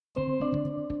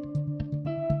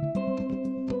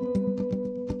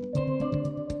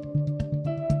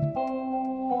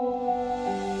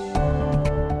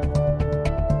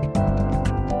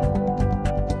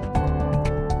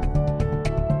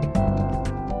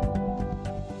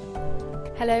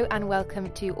Hello and welcome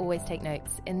to Always Take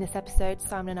Notes. In this episode,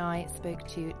 Simon and I spoke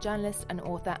to journalist and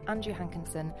author Andrew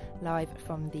Hankinson live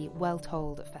from the Well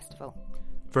Told Festival.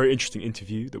 Very interesting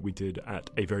interview that we did at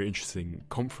a very interesting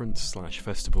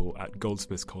conference/festival at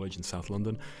Goldsmiths College in South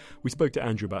London. We spoke to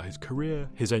Andrew about his career,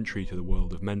 his entry to the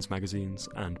world of men's magazines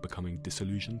and becoming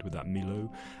disillusioned with that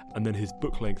Milo, and then his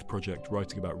book-length project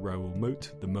writing about Raoul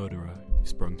Moat, the murderer who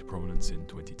sprung to prominence in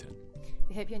 2010.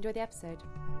 We hope you enjoy the episode.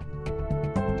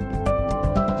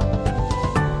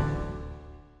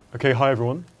 Okay, hi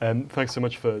everyone. Thanks so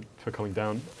much for coming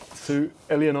down. So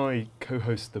Ellie and I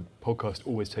co-host the podcast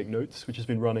Always Take Notes, which has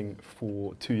been running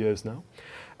for 2 years now.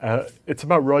 It's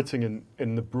about writing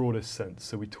in the broadest sense.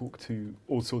 So we talk to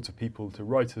all sorts of people, to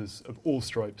writers of all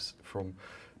stripes, from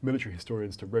military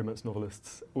historians to romance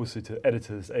novelists, also to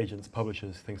editors, agents,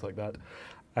 publishers, things like that.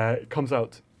 It comes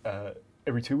out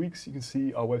every 2 weeks. You can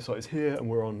see our website is here, and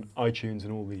we're on iTunes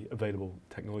and all the available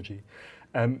technology.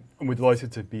 And we're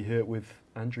delighted to be here with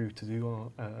Andrew to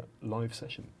do our live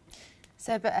session.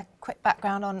 So a quick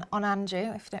background on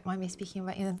Andrew, if you don't mind me speaking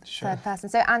about you in the third person.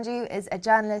 So Andrew is a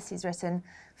journalist. He's written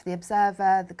for The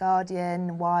Observer, The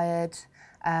Guardian, Wired.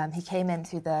 He came in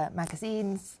through the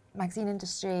magazine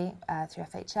industry, through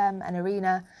FHM and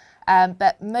Arena.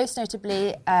 But most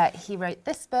notably, he wrote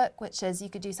this book, which is You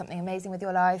Could Do Something Amazing With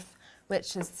Your Life,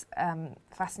 which is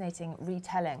fascinating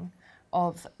retelling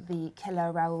of the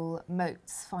killer Raoul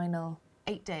Moat's final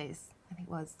 8 days, I think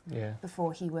it was,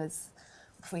 before he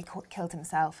killed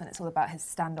himself. And it's all about his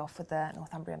standoff with the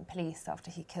Northumbrian police after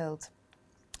he killed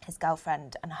his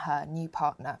girlfriend and her new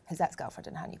partner, his ex-girlfriend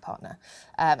and her new partner.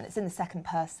 And it's in the second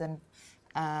person,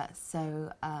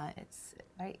 so it's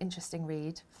a very interesting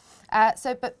read.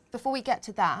 But before we get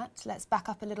to that, let's back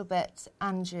up a little bit,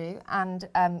 Andrew, and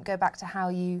go back to how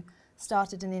you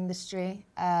started in the industry.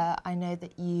 I know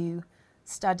that you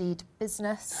studied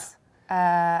business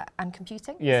and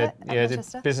computing. I did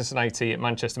business and IT at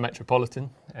Manchester Metropolitan,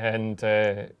 and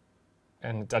I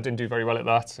didn't do very well at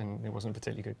that, and it wasn't a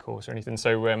particularly good course or anything.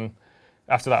 So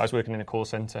after that, I was working in a call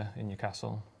centre in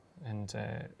Newcastle, and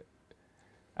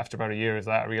after about a year of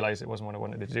that, I realised it wasn't what I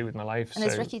wanted to do with my life. And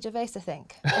it's Ricky Gervais, I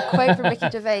think, a quote from Ricky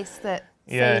Gervais that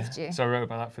saved you. So I wrote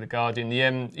about that for The Guardian.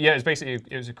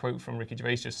 It was a quote from Ricky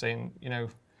Gervais just saying,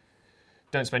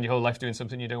 don't spend your whole life doing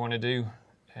something you don't want to do,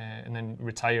 and then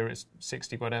retire at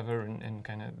 60 whatever, and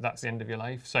kind of that's the end of your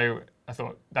life. So I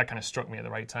thought that kind of struck me at the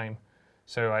right time.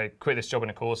 So I quit this job in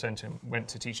a call centre and went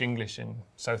to teach English in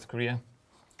South Korea,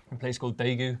 in a place called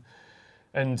Daegu,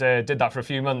 and did that for a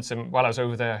few months. And while I was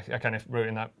over there, I kind of wrote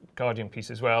in that Guardian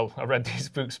piece as well. I read these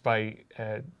books by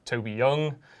Toby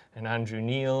Young and Andrew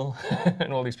Neil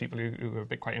and all these people who are a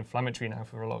bit quite inflammatory now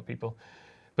for a lot of people.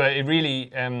 But it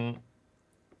really...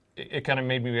 It kind of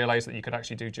made me realise that you could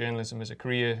actually do journalism as a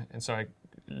career, and so I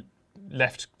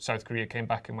left South Korea, came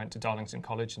back and went to Darlington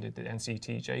College and did the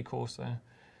NCTJ course there,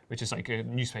 which is like a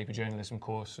newspaper journalism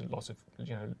course. Lots of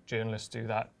journalists do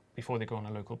that before they go on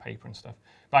a local paper and stuff.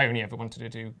 But I only ever wanted to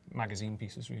do magazine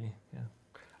pieces, really. Yeah.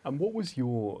 And what was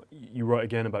you write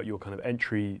again about your kind of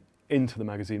entry into the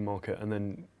magazine market, and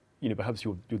then perhaps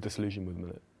your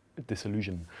disillusionment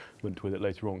with it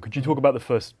later on. Could you talk about the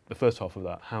first half of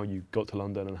that, how you got to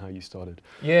London and how you started?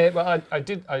 Yeah, well,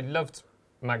 I loved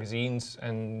magazines,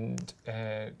 and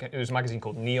it was a magazine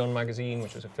called Neon Magazine,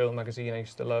 which was a film magazine I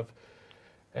used to love.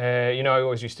 I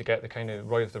always used to get the kind of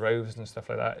Roy of the Rose and stuff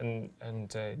like that, and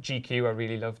GQ I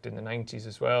really loved in the 90s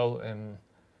as well.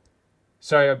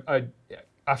 So I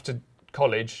after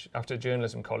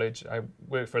journalism college, I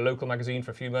worked for a local magazine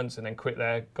for a few months and then quit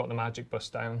there, got the Magic bus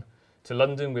down to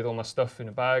London with all my stuff in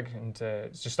a bag, and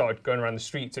just started going around the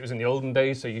streets. It was in the olden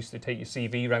days, so you used to take your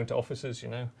CV round to offices,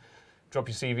 drop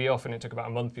your CV off, and it took about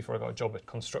a month before I got a job at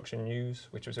Construction News,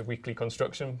 which was a weekly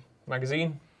construction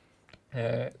magazine,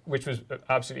 which was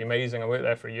absolutely amazing. I worked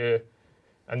there for a year,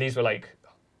 and these were it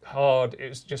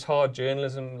was just hard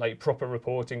journalism, like proper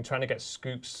reporting, trying to get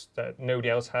scoops that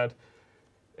nobody else had.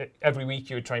 Every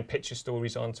week you would try and pitch your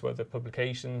stories onto other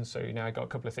publications. So, I got a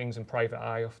couple of things in Private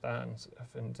Eye off that and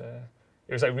stuff. And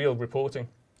it was like real reporting.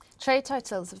 Trade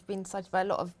titles have been cited by a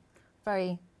lot of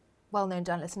very well-known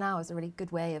journalists now as a really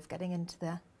good way of getting into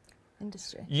the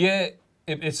industry. Yeah,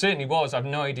 it certainly was. I have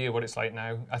no idea what it's like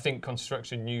now. I think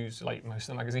Construction News, like most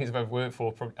of the magazines I've ever worked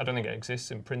for, I don't think it exists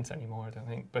in print anymore, I don't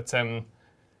think. But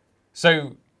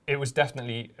so it was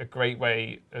definitely a great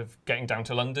way of getting down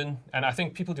to London. And I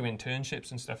think people do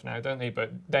internships and stuff now, don't they?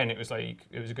 But then it was a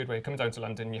good way of coming down to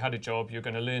London. You had a job, you're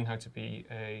going to learn how to be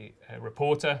a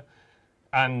reporter.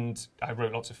 And I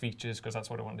wrote lots of features because that's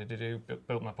what I wanted to do,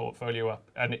 built my portfolio up.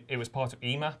 And it was part of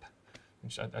EMAP,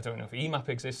 which I don't know if EMAP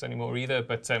exists anymore either,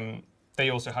 but they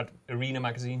also had Arena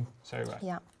magazine. So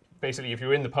basically, if you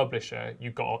were in the publisher, you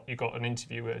got an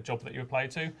interview, a job that you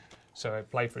applied to. So I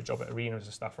applied for a job at Arena as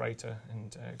a staff writer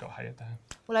and got hired there.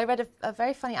 Well, I read a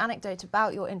very funny anecdote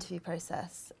about your interview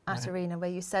process at Arena, where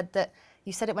you said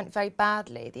it went very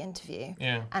badly, the interview.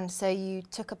 Yeah. And so you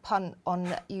took a punt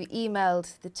on, you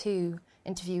emailed the two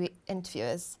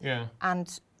interviewers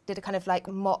and did a kind of like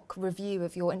mock review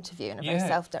of your interview in a very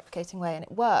self-deprecating way, and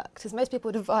it worked, because most people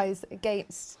would advise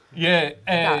against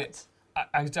that.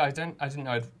 I didn't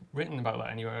know I'd written about that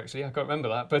anywhere, actually. I can't remember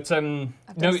that. But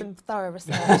I've done some thorough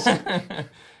research.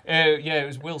 it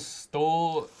was Will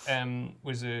Storr,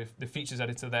 was the features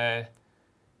editor there,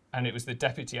 and it was the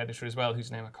deputy editor as well,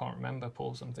 whose name I can't remember,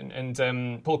 Paul something,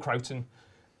 and Paul Croughton.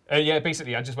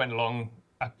 Basically, I just went along.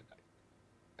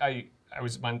 I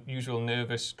was my usual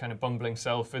nervous, kind of bumbling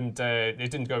self, and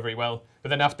it didn't go very well. But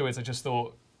then afterwards, I just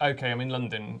thought, okay, I'm in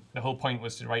London. The whole point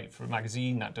was to write for a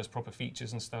magazine that does proper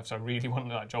features and stuff, so I really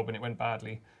wanted that job, and it went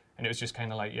badly. And it was just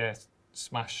kind of like,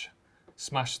 smash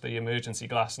the emergency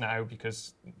glass now,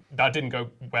 because that didn't go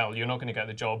well. You're not going to get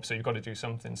the job, so you've got to do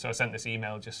something. So I sent this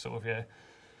email just sort of,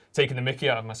 taking the mickey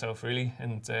out of myself, really,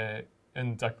 and I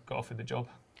got offered the job.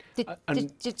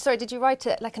 Did you write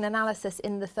it like an analysis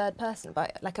in the third person,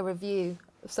 about like a review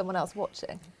of someone else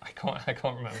watching? I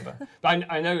can't remember. But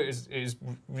I know it was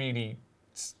really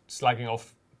slagging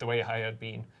off the way I had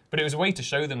been. But it was a way to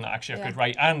show them that actually I could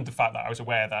write, and the fact that I was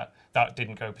aware that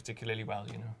didn't go particularly well,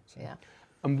 So. Yeah.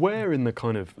 And where in the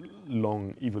kind of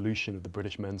long evolution of the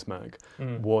British men's mag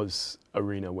was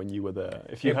Arena when you were there?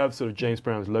 If you have sort of James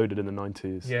Brown's Loaded in the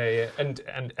 90s. Yeah.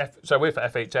 So I worked for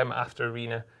FHM after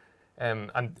Arena.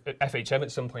 And FHM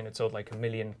at some point had sold like 1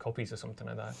 million copies or something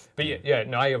like that. But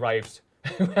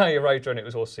I arrived when it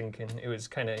was all sinking. It was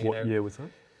kind of, What year was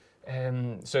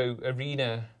that? So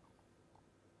Arena,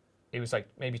 it was like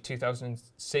maybe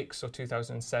 2006 or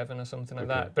 2007 or something like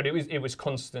that. But it was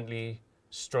constantly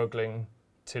struggling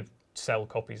to sell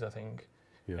copies, I think,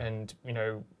 and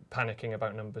panicking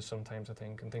about numbers sometimes, I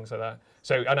think, and things like that.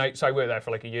 So I worked there for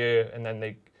like a year, and then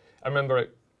I remember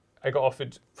I got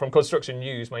offered from Construction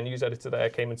News. My news editor there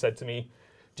came and said to me,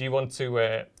 "Do you want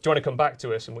to come back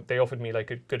to us?" And they offered me like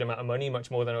a good amount of money,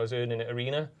 much more than I was earning at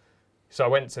Arena. So I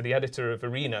went to the editor of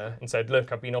Arena and said,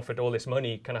 "Look, I've been offered all this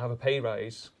money. Can I have a pay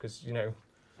rise? Because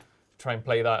try and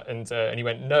play that." And he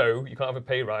went, "No, you can't have a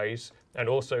pay rise. And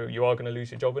also, you are going to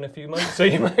lose your job in a few months, so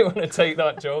you might want to take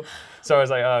that job." So I was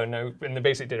like, "Oh no!" And they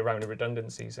basically did a round of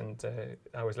redundancies, and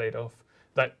I was laid off.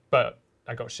 But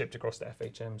I got shipped across to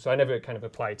FHM, so I never kind of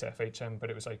applied to FHM, but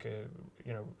it was like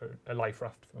a life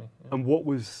raft for me. Yeah. And what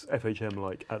was FHM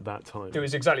like at that time? It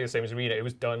was exactly the same as Arena. It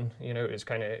was done. It was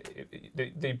kind of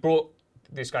they brought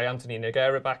this guy Anthony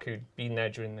Noguera back, who'd been there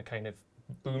during the kind of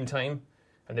boom time,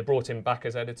 and they brought him back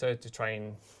as editor to try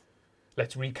and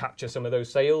let's recapture some of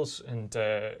those sales. And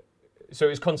so it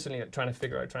was constantly trying to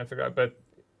figure out. But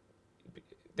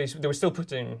they were still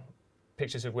putting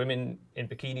pictures of women in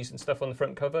bikinis and stuff on the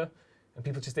front cover. And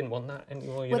people just didn't want that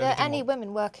anymore. Were there any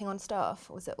women working on staff,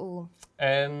 or was it all?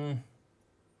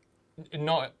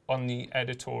 Not on the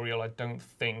editorial, I don't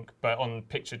think, but on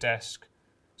picture desk,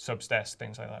 subs desk,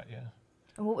 things like that, yeah.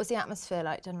 And what was the atmosphere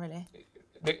like generally?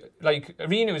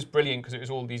 Arena was brilliant because it was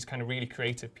all these kind of really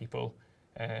creative people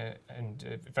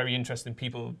and very interesting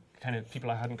people, kind of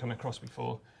people I hadn't come across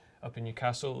before up in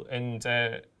Newcastle. And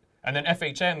then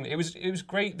FHM, it was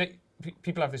great that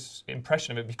people have this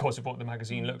impression of it because of what the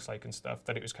magazine looks like and stuff,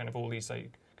 that it was kind of all these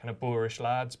like kind of boorish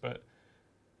lads, but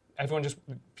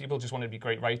people just wanted to be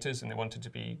great writers, and they wanted to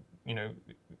be,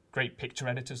 great picture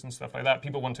editors and stuff like that.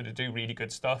 People wanted to do really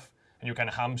good stuff, and you were kind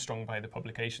of hamstrung by the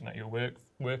publication that you were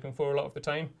working for a lot of the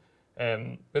time.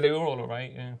 But they were all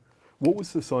right, yeah. What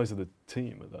was the size of the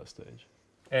team at that stage?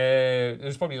 There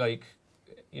was probably like,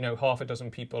 half a dozen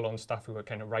people on staff who were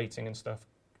kind of writing and stuff,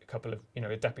 a couple of,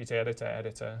 a deputy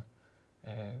editor,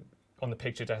 on the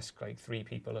picture desk, like 3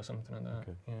 people or something like that.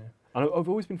 Okay. Yeah. And I've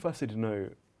always been fascinated to know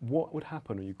what would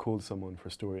happen when you called someone for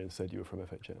a story and said you were from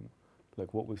FHM.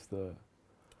 Like, what was the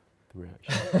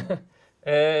reaction?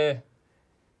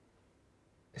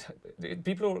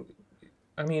 People,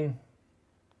 I mean,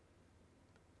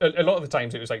 a lot of the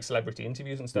times it was like celebrity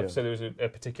interviews and stuff. Yeah. So there was a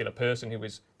particular person it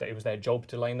was their job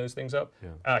to line those things up. Yeah.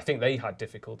 And I think they had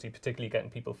difficulty, particularly getting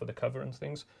people for the cover and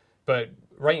things. But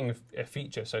writing a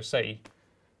feature, so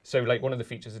like one of the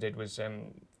features I did was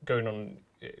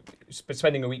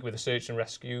spending a week with the search and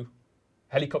rescue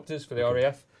helicopters for the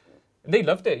RAF. They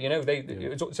loved it, you know.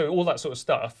 So all that sort of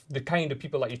stuff, the kind of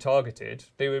people that you targeted,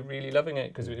 they were really loving it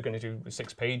because we were going to do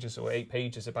 6 pages or 8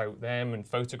 pages about them and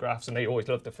photographs, and they always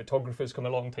loved the photographers come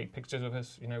along, take pictures of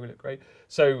us. You know, we look great.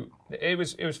 So it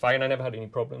was fine. I never had any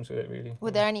problems with it really. Were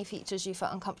there any features you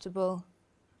felt uncomfortable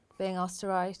being asked to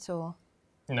write, or?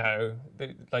 No,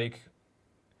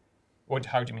 what?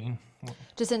 How do you mean?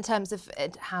 Just in terms of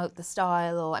how the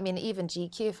style, or I mean, even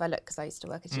GQ. If I look, because I used to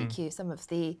work at GQ, some of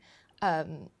the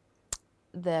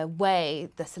way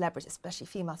the celebrities, especially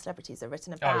female celebrities, are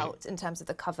written about in terms of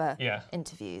the cover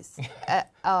interviews.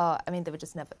 I mean,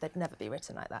 they'd never be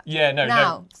written like that. Yeah, no,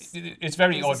 now, it's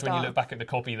very odd when you look back at the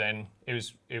copy. Then it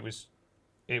was,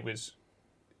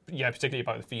 particularly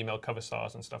about the female cover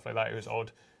stars and stuff like that. It was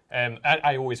odd.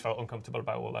 I always felt uncomfortable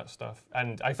about all that stuff,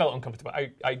 and I felt uncomfortable.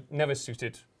 I never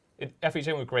suited.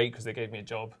 FHM were great because they gave me a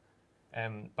job,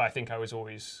 but I think I was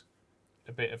always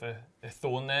a bit of a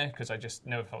thorn there because I just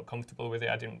never felt comfortable with it.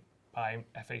 I didn't buy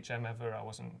FHM ever. I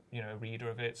wasn't, a reader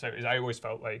of it. So I always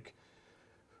felt like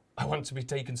I want to be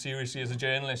taken seriously as a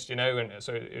journalist, and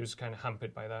so it was kind of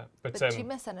hampered by that. But do you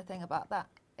miss anything about that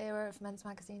era of men's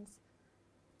magazines?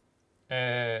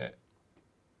 No,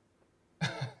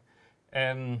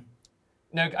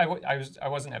 I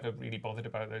wasn't ever really bothered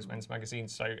about those men's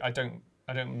magazines, so I don't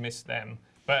miss them.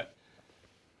 But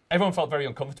everyone felt very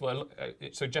uncomfortable.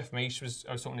 So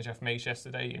I was talking to Jeff Maish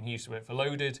yesterday, and he used to work for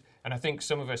Loaded. And I think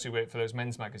some of us who worked for those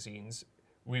men's magazines,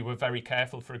 we were very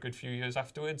careful for a good few years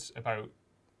afterwards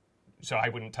so I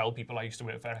wouldn't tell people I used to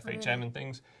work for FHM and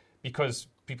things, because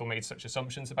people made such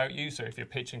assumptions about you. So if you're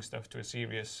pitching stuff to a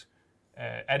serious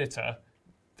editor,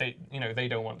 they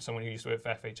don't want someone who used to work for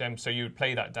FHM. So you would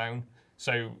play that down.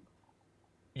 So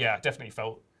yeah, I definitely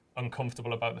felt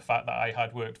uncomfortable about the fact that I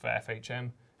had worked for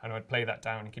FHM. And I'd play that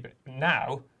down and keep it.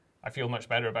 Now, I feel much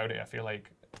better about it. I feel like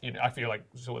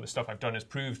sort of the stuff I've done has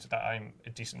proved that I'm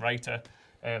a decent writer.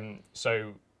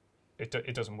 So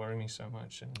it doesn't worry me so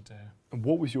much. And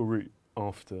what was your route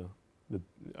after the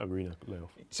Arena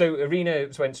layoff? So Arena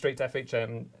went straight to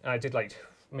FHM. I did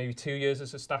maybe 2 years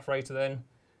as a staff writer then.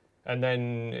 And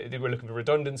then they were looking for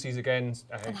redundancies again.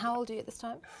 And how old are you at this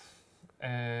time?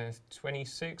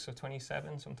 26 or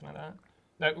 27, something like that.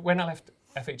 No, when I left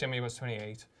FHM, I was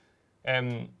 28.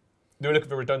 They were looking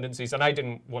for redundancies, and I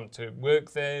didn't want to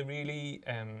work there really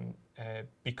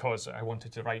because I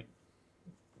wanted to write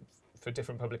for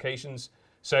different publications.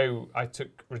 So I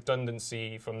took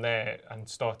redundancy from there and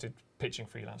started pitching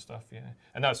freelance stuff. Yeah,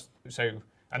 and that's so.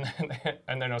 And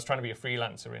then I was trying to be a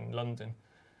freelancer in London,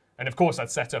 and of course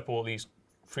I'd set up all these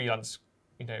freelance,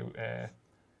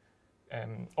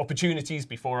 opportunities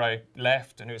before I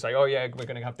left, and it was like, oh yeah, we're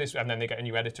going to have this, and then they get a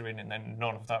new editor in, and then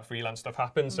none of that freelance stuff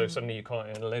happens. So suddenly you can't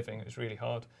earn a living. It was really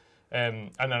hard.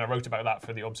 And then I wrote about that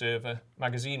for the Observer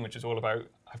magazine, which is all about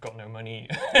I've got no money.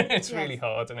 It's really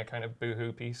hard, and a kind of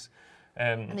boohoo piece.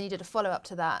 And then you did a follow-up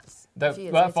to that.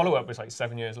 That follow-up was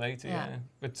 7 years later. Yeah.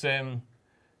 But so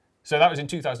that was in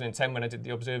 2010 when I did the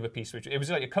Observer piece, which it was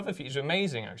like a cover feature. It was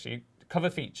amazing actually, cover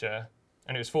feature.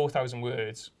 And it was 4,000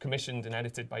 words, commissioned and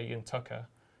edited by Ian Tucker,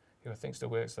 who I think still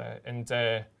works there. And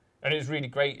it was really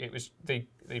great. It was they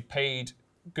paid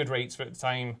good rates for at the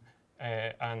time,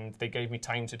 and they gave me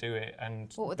time to do it.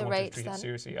 And what were the rates then?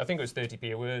 Seriously, I think it was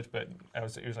 30p a word, but it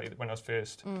was like when I was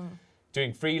first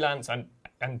doing freelance.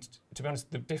 And to be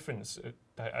honest, the difference,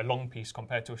 a long piece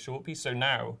compared to a short piece. So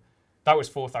now, that was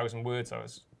 4,000 words I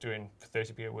was doing for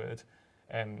 30p a word,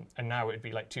 and now it'd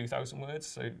be 2,000 words.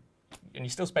 So. And you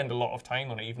still spend a lot of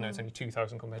time on it, even though it's only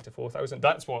 2,000 compared to 4,000.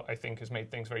 That's what I think has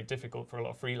made things very difficult for a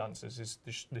lot of freelancers, is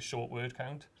the short word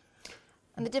count.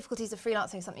 And the difficulties of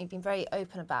freelancing is something you've been very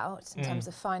open about in terms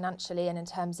of financially and in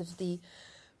terms of the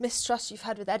mistrust you've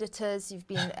had with editors. You've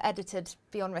been edited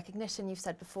beyond recognition, you've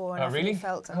said before. And really?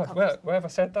 Felt uncomfortable. Where have I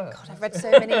said that? God, I've read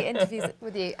so many interviews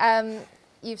with you.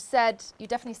 You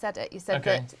definitely said it. You said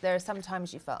that there are some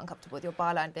times you felt uncomfortable with your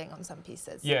byline being on some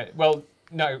pieces. Yeah, well,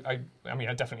 no, I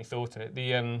definitely thought it.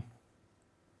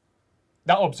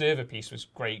 That Observer piece was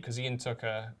great because Ian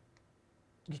Tucker,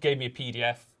 he gave me a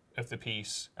PDF of the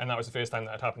piece, and that was the first time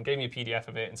that had happened. Gave me a PDF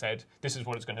of it and said, this is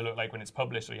what it's going to look like when it's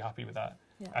published. Are you happy with that?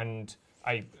 Yeah. And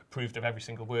I approved of every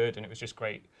single word, and it was just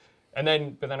great. But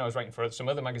then I was writing for some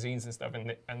other magazines and stuff,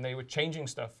 and they were changing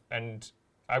stuff, and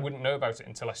I wouldn't know about it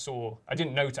until I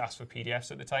didn't know to ask for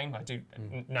PDFs at the time. I do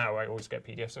now. I always get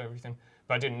PDFs of everything,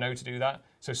 but I didn't know to do that.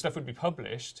 So stuff would be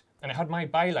published, and it had my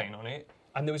byline on it,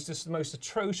 and there was just the most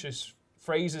atrocious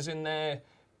phrases in there,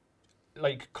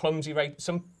 like clumsy.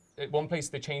 At one place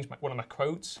they changed one of my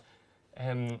quotes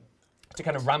to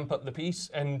kind of ramp up the piece,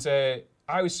 and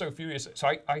I was so furious. So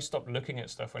I stopped looking at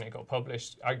stuff when it got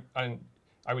published. I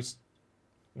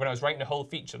when I was writing a whole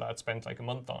feature that I'd spent like a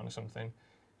month on or something,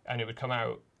 and it would come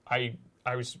out, I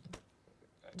was,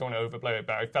 I don't want to overblow it,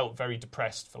 but I felt very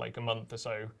depressed for like a month or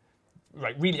so,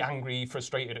 like really angry,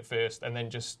 frustrated at first, and then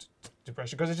just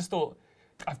depression, because I just thought,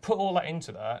 I've put all that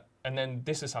into that, and then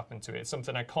this has happened to it. It's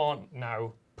something I can't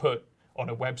now put on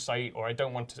a website, or I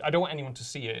don't want anyone to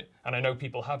see it, and I know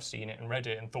people have seen it and read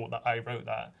it and thought that I wrote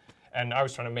that, and I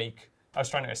was trying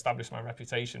to establish my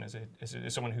reputation as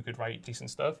someone who could write decent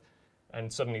stuff,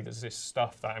 and suddenly there's this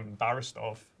stuff that I'm embarrassed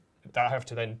of that I have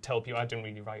to then tell people I didn't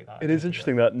really write that. It is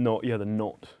interesting that the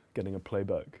not getting a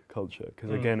playback culture,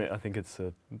 because again, I think it's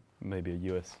maybe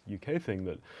a US UK thing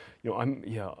that,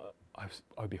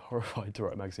 I'd be horrified to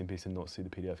write a magazine piece and not see the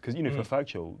PDF, because for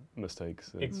factual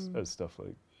mistakes and stuff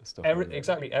like stuff.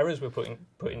 Exactly, errors were put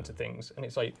into things, and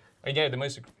it's like, the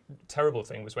most terrible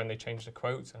thing was when they changed the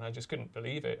quotes, and I just couldn't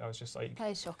believe it. I was just like,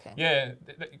 very shocking. Yeah,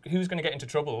 who's going to get into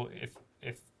trouble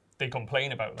if they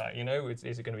complain about that?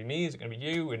 Is it going to be me? Is it going to be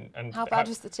you? And how bad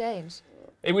was the change?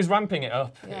 It was ramping it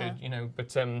up, yeah.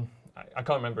 But I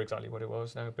can't remember exactly what it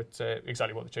was now, but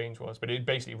exactly what the change was. But it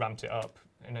basically ramped it up,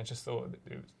 and I just thought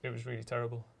it was really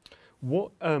terrible.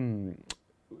 What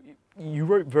you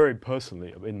wrote very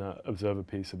personally in that Observer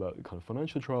piece about kind of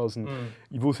financial trials, and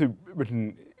you've also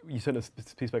written. You sent us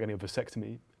a piece about getting a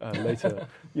vasectomy later.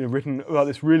 Written about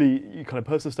this really kind of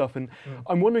personal stuff, and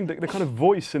I'm wondering the kind of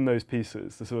voice in those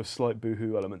pieces, the sort of slight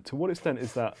boohoo element. To what extent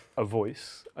is that a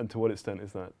voice, and to what extent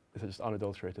is it just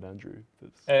unadulterated Andrew?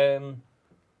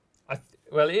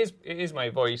 Well, it is my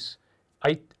voice.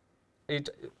 I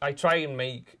try and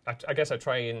I guess I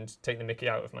try and take the mickey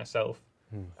out of myself.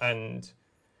 And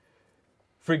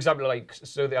for example, I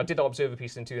did the Observer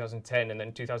piece in 2010, and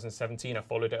then 2017 I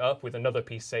followed it up with another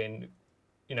piece saying,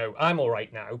 I'm all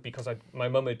right now because my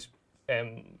mum had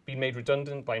been made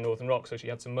redundant by Northern Rock, so she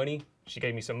had some money. She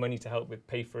gave me some money to help with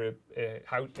pay for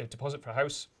a deposit for a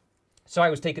house. So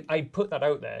I put that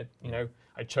out there.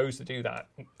 I chose to do that,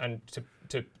 and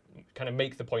to kind of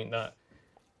make the point that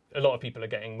a lot of people are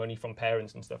getting money from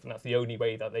parents and stuff, and that's the only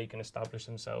way that they can establish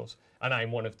themselves. And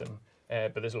I'm one of them,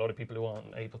 but there's a lot of people who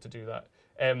aren't able to do that.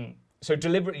 So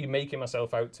deliberately making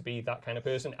myself out to be that kind of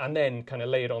person, and then kind of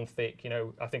lay it on thick.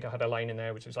 I think I had a line in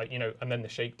there which was like, and then the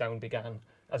shakedown began,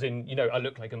 as in, I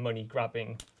look like a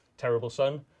money-grabbing, terrible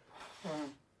son.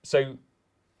 So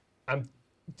I'm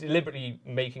deliberately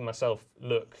making myself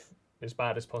look as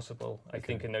bad as possible, I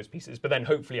think, in those pieces. But then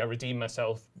hopefully I redeem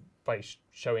myself by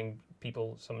showing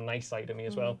people some nice side of me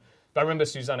as well. But I remember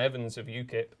Suzanne Evans of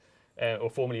UKIP, or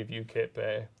formerly of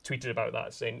UKIP, tweeted about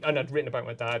that, saying, and I'd written about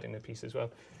my dad in the piece as well.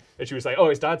 And she was like,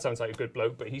 his dad sounds like a good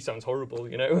bloke, but he sounds horrible,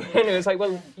 And it was like,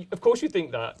 well, of course you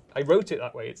think that. I wrote it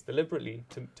that way. It's deliberately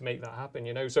to make that happen,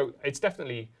 So it's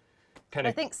definitely kind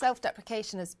of... I think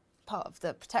self-deprecation is part of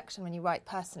the protection when you write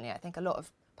personally. I think a lot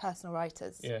of personal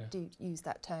writers do use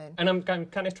that tone. And I'm kind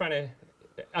of trying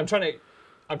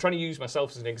to use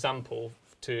myself as an example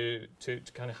to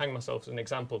kind of hang myself as an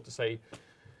example to say,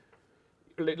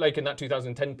 like in that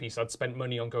 2010 piece, I'd spent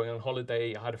money on going on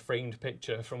holiday. I had a framed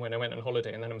picture from when I went on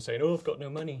holiday, and then I'm saying, I've got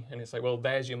no money. And it's like, well,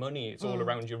 there's your money. It's all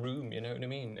around your room, you know what I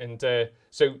mean? And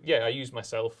I use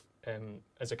myself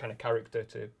as a kind of character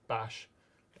to bash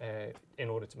in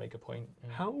order to make a point.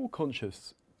 Yeah. How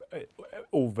conscious,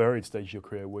 all varied stages of your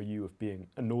career, were you of being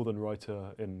a northern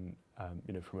writer in,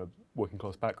 from a working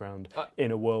class background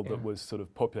in a world that was sort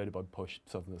of populated by posh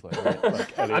southerners like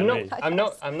Ellie I'm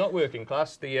not working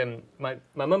class. My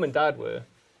mum and dad were,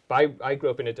 but I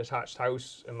grew up in a detached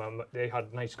house, and they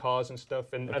had nice cars and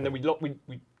stuff, and then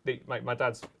my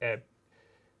dad's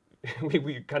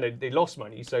they lost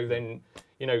money, so then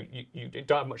you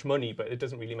don't have much money, but it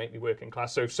doesn't really make me working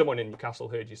class. So if someone in Newcastle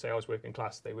heard you say I was working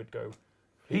class, they would go,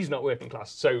 he's not working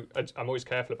class. So I'm always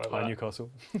careful about that. Newcastle.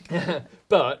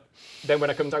 But then when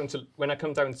I come down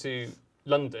to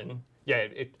London,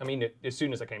 as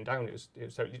soon as I came down, it was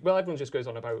totally, well, everyone just goes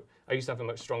on about, I used to have a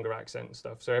much stronger accent and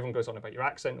stuff, so everyone goes on about your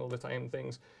accent all the time and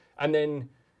things. And then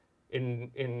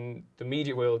in the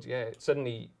media world,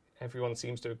 suddenly everyone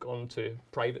seems to have gone to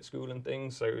private school and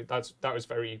things, so that was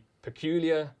very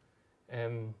peculiar.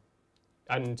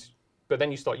 But then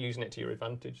you start using it to your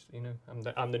advantage.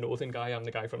 I'm the northern guy. I'm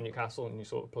the guy from Newcastle, and you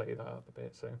sort of play that up a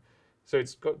bit. So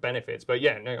it's got benefits. But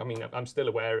I'm still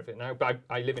aware of it now. But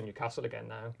I live in Newcastle again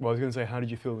now. Well, I was going to say, how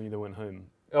did you feel when you went home?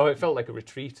 Oh, it felt like a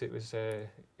retreat. I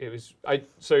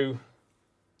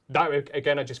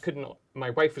just could not.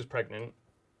 My wife was pregnant,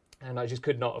 and I just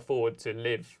could not afford to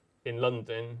live in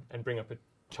London and bring up a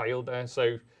child there.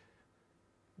 So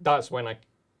that's when I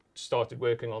started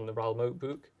working on the Raoul Moat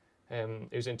book.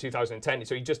 It was in 2010,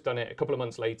 so he'd just done it. A couple of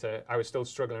months later, I was still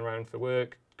struggling around for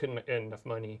work, couldn't earn enough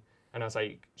money. And I was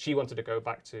like, she wanted to go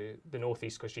back to the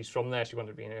Northeast because she's from there. She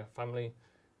wanted to be in her family.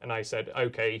 And I said,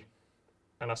 okay.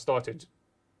 And I started,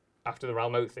 after the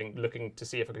Ralmote thing, looking to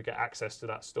see if I could get access to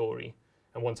that story.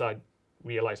 And once I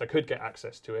realised I could get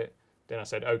access to it, then I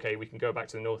said, okay, we can go back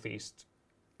to the Northeast.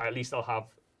 At least I'll have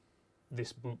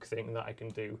this book thing that I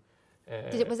can do.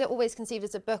 Was it always conceived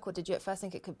as a book, or did you at first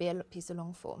think it could be a piece of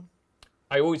long form?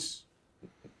 I always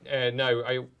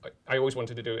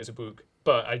wanted to do it as a book,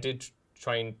 but I did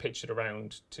try and pitch it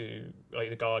around to like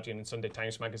the Guardian and Sunday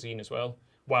Times magazine as well.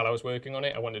 While I was working on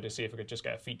it, I wanted to see if I could just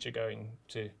get a feature going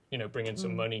to, bring in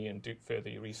some money and do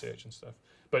further research and stuff.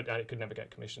 But I could never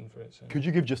get commissioned for it. So. Could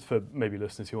you give, just for maybe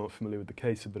listeners who aren't familiar with the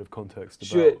case, a bit of context about?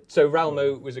 Sure. So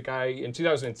Ralmote was a guy in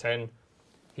 2010.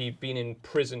 He'd been in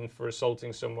prison for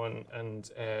assaulting someone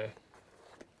and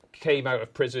came out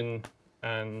of prison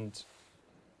and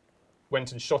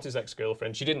went and shot his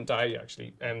ex-girlfriend. She didn't die,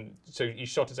 actually. So he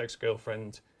shot his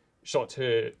ex-girlfriend, shot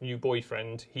her new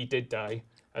boyfriend. He did die.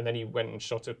 And then he went and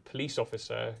shot a police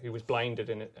officer who was blinded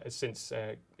in it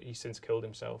he since killed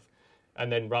himself. And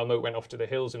then Ralmote went off to the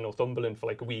hills of Northumberland for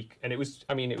like a week. And it was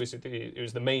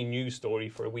the main news story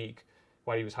for a week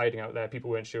while he was hiding out there. People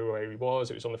weren't sure where he was.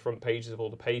 It was on the front pages of all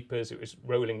the papers. It was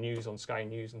rolling news on Sky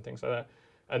News and things like that.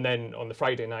 And then on the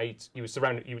Friday night, he was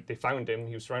surrounded. They found him.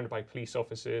 He was surrounded by police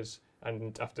officers.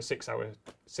 And after 6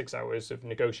 hours of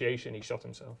negotiation, he shot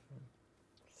himself.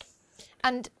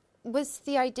 And was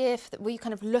the idea were you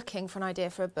kind of looking for an idea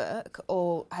for a book,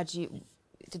 or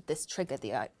did this trigger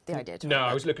the idea? No,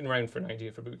 I was looking around for an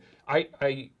idea for a book.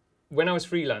 I when I was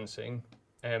freelancing,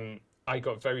 I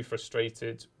got very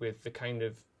frustrated with the kind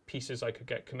of pieces I could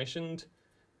get commissioned,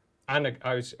 and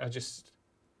I was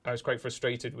quite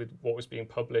frustrated with what was being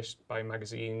published by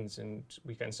magazines and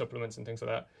weekend supplements and things like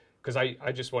that, because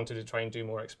I just wanted to try and do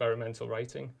more experimental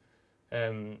writing.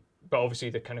 But obviously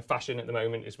the kind of fashion at the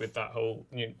moment is with that whole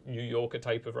New Yorker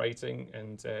type of writing,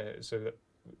 and so that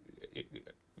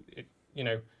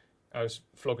I was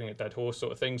flogging a dead horse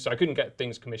sort of thing, so I couldn't get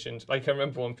things commissioned. Like I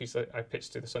remember one piece that I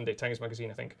pitched to the Sunday Times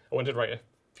magazine. I think I wanted to write a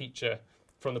feature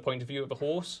from the point of view of a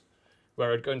horse,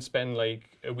 where I'd go and spend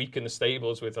like a week in the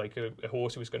stables with like a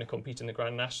horse who was going to compete in the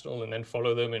Grand National, and then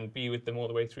follow them and be with them all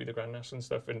the way through the Grand National and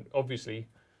stuff. And obviously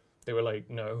they were like,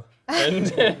 no.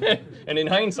 And and in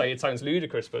hindsight, it sounds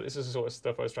ludicrous, but this is the sort of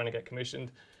stuff I was trying to get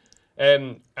commissioned.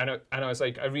 And I was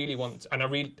like,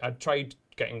 I tried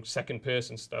getting second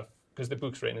person stuff, because the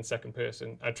book's written in second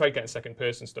person. I tried getting second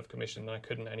person stuff commissioned, and I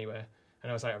couldn't anywhere.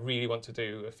 And I was like, I really want to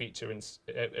do a feature,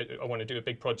 I want to do a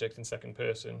big project in second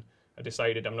person. I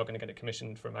decided I'm not going to get it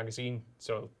commissioned for a magazine,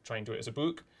 so I'll try and do it as a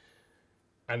book.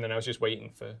 And then I was just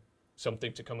waiting for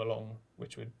something to come along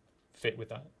which would fit with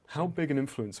that. How big an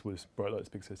influence was Bright Lights,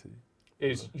 Big City? It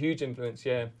was huge influence,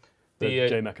 yeah. The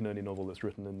Jay McInerney novel that's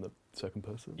written in the second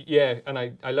person. Yeah, and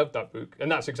I loved that book.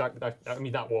 And that's exactly,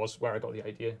 that was where I got the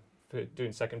idea for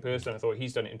doing second person. I thought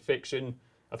he's done it in fiction.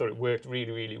 I thought it worked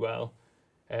really, really well.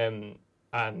 And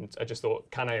I just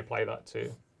thought, can I apply that to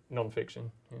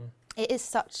non-fiction? Yeah. It is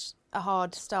such a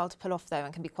hard style to pull off, though,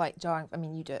 and can be quite jarring. I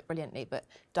mean, you do it brilliantly, but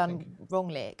done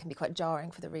wrongly, it can be quite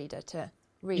jarring for the reader to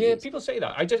read. Yeah, people say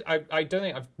that. I don't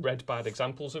think I've read bad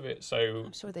examples of it, so...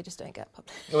 I'm sure they just don't get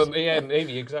published. Well, yeah,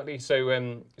 maybe, exactly. So,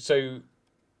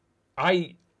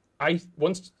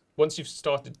 once you've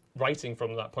started writing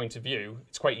from that point of view,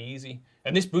 it's quite easy.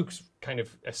 And this book's kind of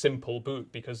a simple book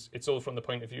because it's all from the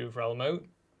point of view of Ralmote.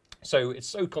 So it's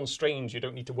so constrained, you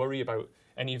don't need to worry about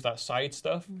any of that side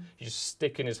stuff. You just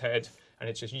stick in his head, and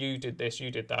it's just, you did this, you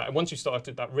did that. And once you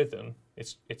started that rhythm,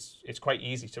 it's quite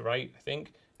easy to write, I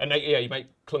think. And yeah, you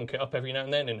might clunk it up every now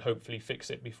and then, and hopefully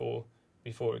fix it before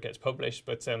it gets published.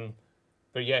 But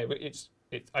yeah,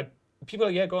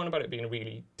 people go on about it being a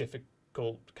really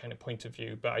difficult kind of point of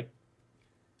view, but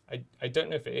I don't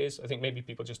know if it is. I think maybe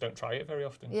people just don't try it very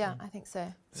often. Yeah, I think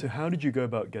so. So how did you go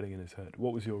about getting in his head?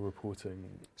 What was your reporting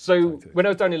So tactic? When I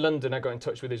was down in London, I got in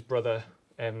touch with his brother,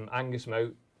 Angus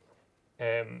Mote,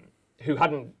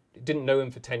 who didn't know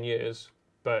him for 10 years,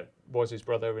 but was his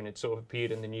brother and had sort of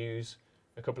appeared in the news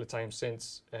a couple of times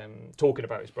since, talking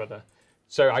about his brother.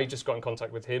 So I just got in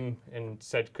contact with him and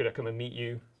said, could I come and meet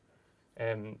you?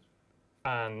 And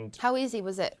how easy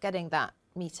was it getting that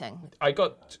meeting? I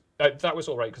got... that was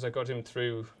all right, because I got him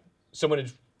through... Someone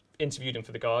had interviewed him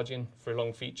for The Guardian for a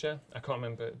long feature. I can't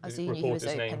remember the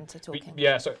reporter's name. Open to talking.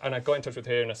 Yeah, and I got in touch with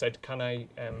her and I said, can I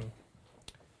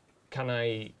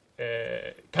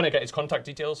get his contact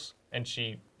details? And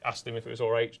she asked him if it was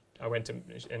all right. I went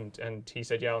and he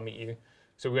said, yeah, I'll meet you.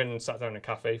 So we went and sat down in a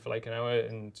cafe for like an hour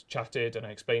and chatted, and I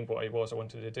explained what it was I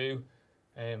wanted to do.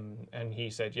 And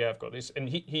he said, yeah, I've got this. And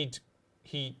he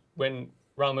when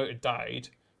Raoul Moat had died,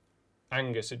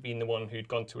 Angus had been the one who'd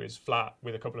gone to his flat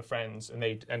with a couple of friends, and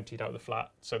they'd emptied out the flat.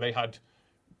 So they had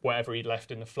whatever he'd left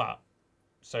in the flat.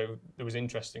 So there was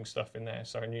interesting stuff in there.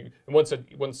 So I knew. And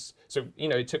so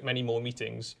it took many more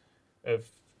meetings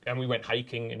and we went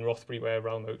hiking in Rothbury where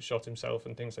Raoul Moat shot himself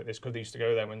and things like this, because they used to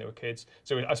go there when they were kids.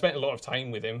 So I spent a lot of time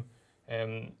with him,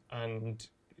 and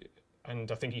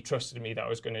I think he trusted me that I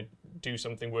was going to do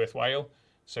something worthwhile.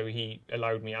 So he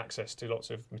allowed me access to lots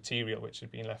of material which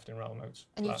had been left in Raoul Moat's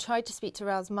And flat. you tried to speak to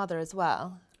Raoul's mother as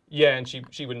well? Yeah, and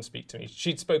she wouldn't speak to me.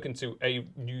 She'd spoken to a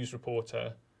news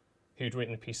reporter who'd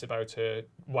written a piece about her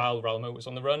while Raoul Moat was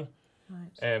on the run.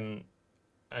 Right. And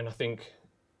I think...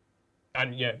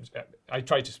 And yeah, I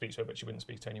tried to speak to her, but she wouldn't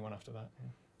speak to anyone after that. Yeah.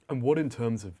 And what in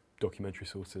terms of documentary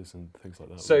sources and things like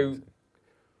that? So,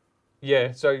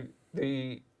 yeah, so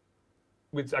I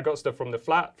got stuff from the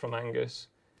flat, from Angus,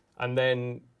 and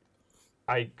then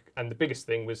the biggest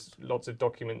thing was lots of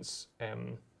documents,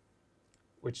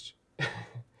 which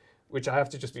which I have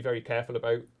to just be very careful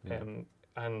about. Yeah.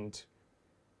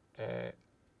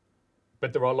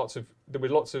 But there were lots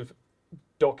of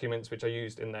documents which I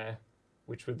used in there,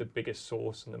 which were the biggest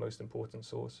source and the most important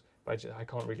source. But I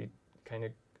can't really kind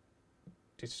of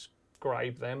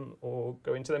describe them or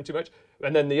go into them too much.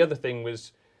 And then the other thing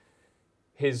was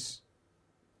his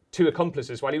two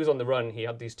accomplices. While he was on the run, he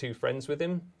had these two friends with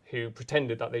him who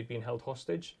pretended that they'd been held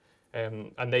hostage.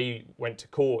 And they went to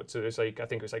court. So it was I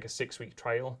think it was like a 6-week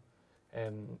trial.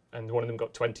 And one of them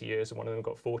got 20 years and one of them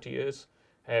got 40 years.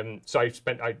 So I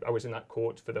was in that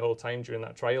court for the whole time during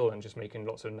that trial, and just making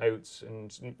lots of notes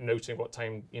and noting what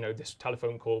time this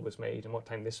telephone call was made and what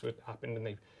time this would happen, and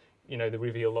they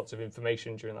reveal lots of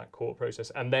information during that court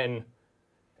process. And then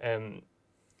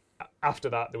after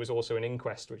that, there was also an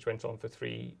inquest which went on for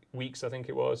 3 weeks, I think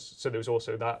it was. So there was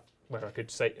also that where I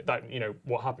could say that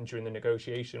what happened during the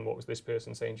negotiation, what was this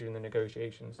person saying during the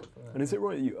negotiations. And is it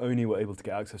right that you only were able to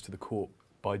get access to the court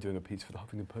by doing a piece for the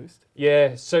Huffington Post?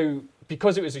 Yeah, so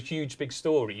because it was a huge, big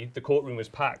story, the courtroom was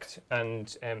packed,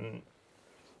 and I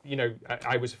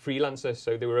was a freelancer,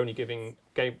 so they were only giving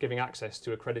access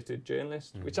to accredited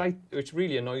journalists, which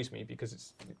really annoys me, because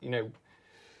it's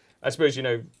I suppose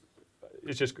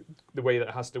it's just the way that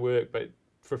it has to work. But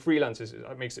for freelancers,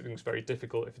 it makes things very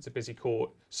difficult if it's a busy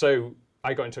court. So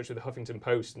I got in touch with the Huffington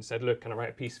Post and said, "Look, can I write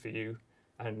a piece for you?"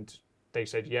 And they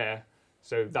said, "Yeah."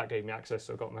 So that gave me access.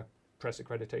 So I got my press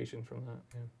accreditation from that.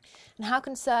 Yeah. And how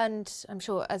concerned, I'm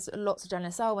sure, as lots of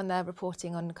journalists are when they're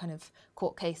reporting on kind of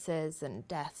court cases and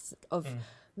deaths, of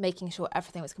making sure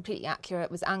everything was completely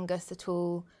accurate? Was Angus at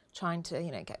all trying to,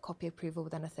 get copy approval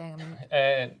with anything?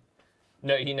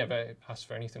 No, he never asked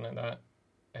for anything like that.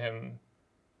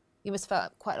 You must have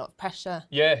felt quite a lot of pressure.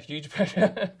 Yeah, huge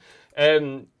pressure.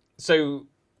 So,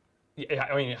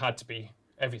 I mean,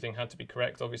 everything had to be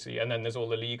correct, obviously, and then there's all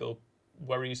the legal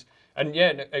worries. And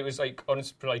yeah, it was like,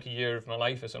 honestly, for like a year of my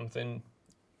life or something,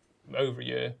 over a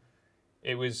year,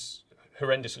 it was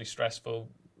horrendously stressful,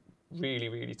 really,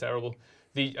 really terrible.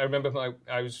 I remember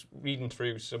I was reading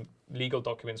through some legal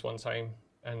documents one time,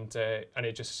 and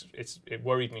it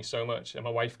worried me so much. And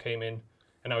my wife came in,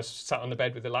 and I was sat on the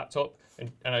bed with the laptop,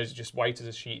 and I was just white as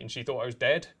a sheet, and she thought I was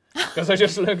dead, because I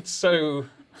just looked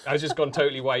I was just gone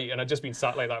totally white, and I'd just been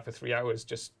sat like that for 3 hours,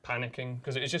 just panicking,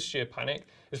 because it was just sheer panic,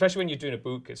 especially when you're doing a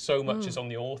book. It's so much is on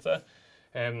the author.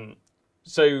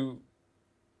 So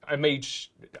I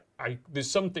there's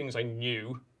some things I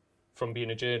knew from being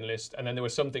a journalist, and then there were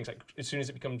some things, like as soon as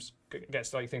it gets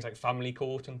to like things like family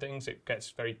court and things, it gets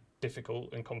very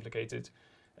difficult and complicated.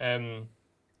 And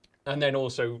then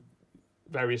also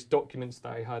various documents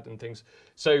that I had and things.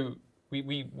 So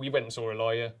we went and saw a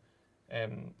lawyer.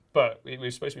 But it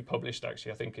was supposed to be published,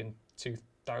 actually, I think in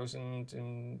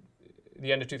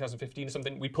the end of 2015 or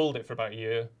something. We pulled it for about a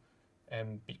year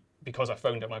because I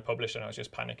phoned up my publisher, and I was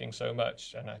just panicking so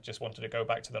much, and I just wanted to go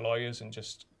back to the lawyers and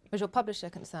just... Was your publisher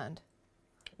concerned?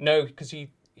 No, because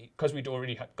we'd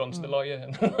already gone to the lawyer.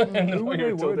 And the Who were lawyer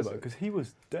they worried about? it. Because he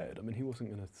was dead. I mean, he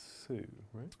wasn't going to sue,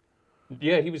 right?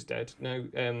 Yeah, he was dead. No,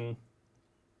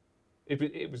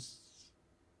 it was...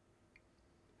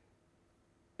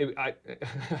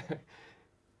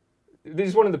 This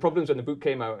is one of the problems when the book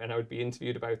came out and I would be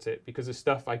interviewed about it, because there's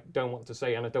stuff I don't want to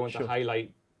say and I don't want to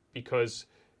highlight,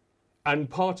 and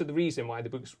part of the reason why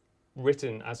the book's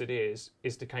written as it is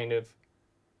to kind of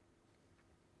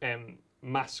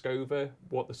mask over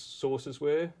what the sources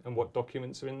were and what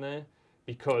documents are in there,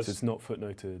 because so it's not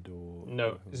footnoted or...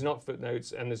 No, there's not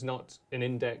footnotes, and there's not an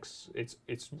index.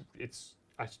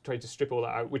 I tried to strip all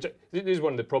that out, which is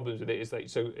one of the problems with it, is that,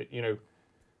 so,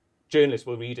 journalists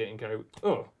will read it and go,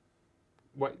 oh,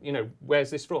 what, where's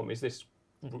this from? Is this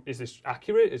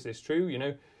accurate? Is this true?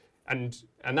 And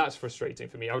that's frustrating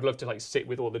for me. I would love to like sit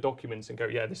with all the documents and go,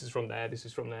 yeah, this is from there, this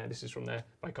is from there, this is from there.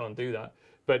 But I can't do that.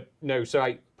 But no, so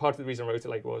part of the reason I wrote it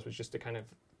like was just to kind of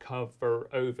cover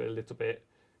over a little bit,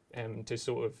 to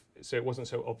sort of, so it wasn't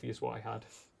so obvious what I had.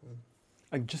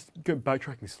 And just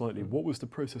backtracking slightly, what was the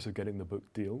process of getting the book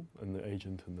deal and the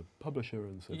agent and the publisher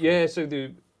and so forth? Yeah,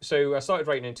 so I started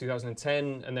writing in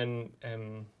 2010, and then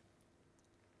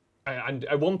and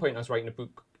at one point I was writing a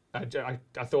book. I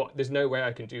thought there's no way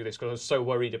I can do this, because I was so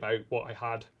worried about what I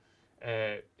had,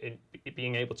 in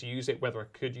being able to use it, whether I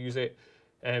could use it.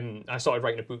 I started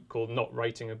writing a book called Not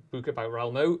Writing a Book About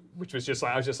Raoul Moat, which was just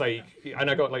like, and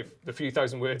I got like a few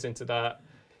thousand words into that.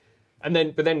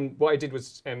 But then what I did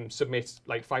was submit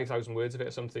like 5,000 words of it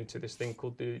or something to this thing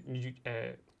called the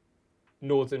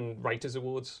Northern Writers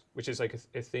Awards, which is like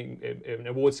a thing, an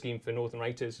award scheme for Northern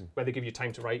writers, where they give you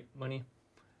time to write money.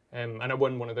 And I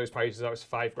won one of those prizes. That was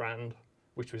 $5,000,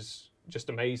 which was just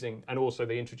amazing. And also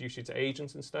they introduced you to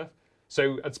agents and stuff.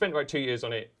 So I'd spent about 2 years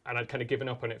on it, and I'd kind of given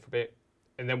up on it for a bit.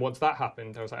 And then once that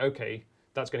happened, I was like, okay,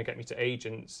 that's going to get me to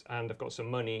agents, and I've got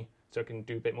some money, so I can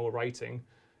do a bit more writing.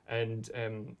 And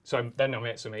then I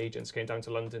met some agents, came down to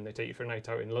London. They take you for a night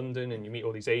out in London, and you meet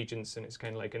all these agents, and it's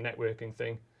kind of like a networking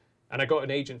thing. And I got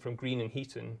an agent from Green and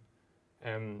Heaton,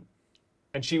 and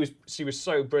she was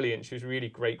so brilliant. She was a really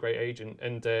great agent,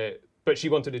 and but she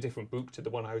wanted a different book to the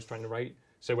one I was trying to write.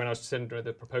 So when I was sending her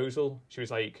the proposal, she was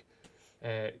like,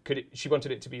 she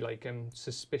wanted it to be like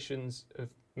Suspicions of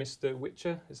Mr.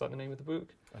 Witcher. Is that the name of the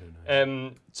book? I don't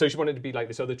know. So she wanted it to be like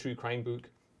this other true crime book.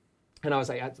 And I was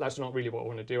like, that's not really what I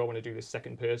want to do. I want to do this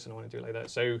second person. I want to do it like that.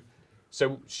 So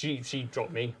she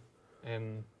dropped me.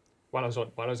 While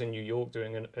I was in New York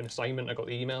doing an assignment, I got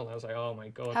the email. And I was like, oh my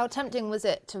God. How tempting was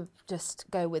it to just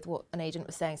go with what an agent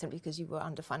was saying, simply because you were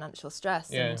under financial stress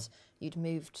and you'd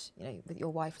moved, with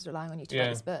your wife was relying on you to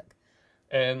write this book?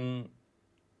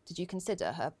 Did you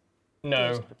consider her?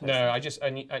 No. I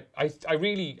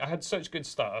had such good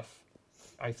stuff.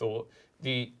 I thought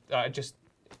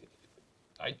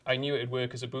I knew it would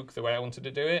work as a book the way I wanted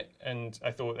to do it, and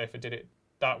I thought if I did it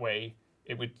that way,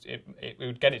 it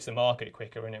would get it to the market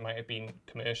quicker, and it might have been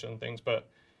commercial and things. But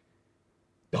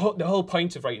the whole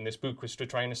point of writing this book was to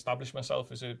try and establish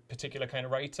myself as a particular kind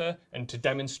of writer, and to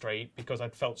demonstrate, because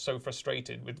I'd felt so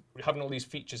frustrated with having all these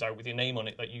features out with your name on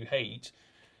it that you hate.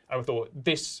 I thought,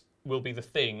 this will be the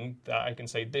thing that I can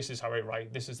say, this is how I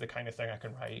write, this is the kind of thing I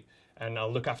can write, and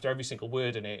I'll look after every single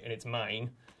word in it, and it's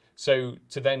mine. So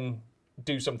to then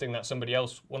do something that somebody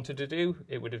else wanted to do,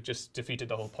 it would have just defeated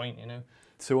the whole point,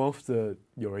 So after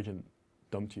your agent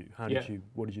dumped you,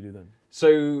 what did you do then?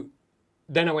 So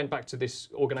then I went back to this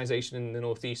organisation in the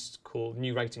Northeast called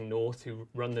New Writing North, who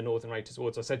run the Northern Writers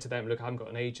Awards. I said to them, look, I haven't got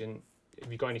an agent.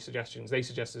 Have you got any suggestions? They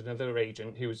suggested another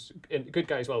agent who was a good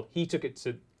guy as well. He took it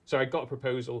to, so I got a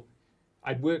proposal.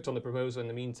 I'd worked on the proposal in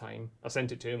the meantime. I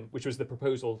sent it to him, which was the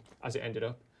proposal as it ended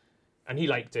up. And he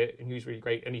liked it, and he was really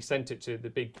great. And he sent it to the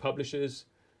big publishers.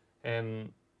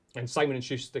 And Simon &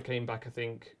 Schuster came back, I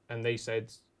think, and they said,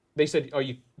 oh,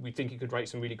 we think you could write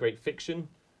some really great fiction.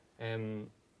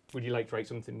 Would you like to write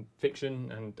something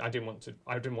fiction? And I didn't want to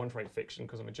write fiction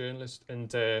because I'm a journalist.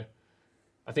 And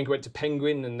I think I went to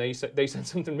Penguin, and they said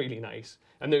something really nice.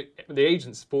 And the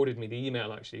agents forwarded me the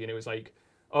email, actually, and it was like,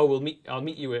 oh, I'll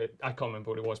meet you at, I can't remember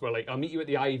what it was, but like, I'll meet you at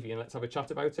the Ivy and let's have a chat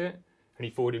about it. And he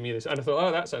forwarded me this, and I thought,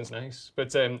 oh, that sounds nice. But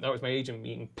that was my agent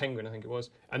meeting Penguin, I think it was.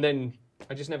 And then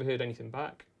I just never heard anything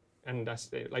back. And I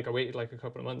waited like a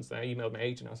couple of months. Then I emailed my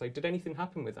agent. I was like, did anything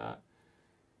happen with that?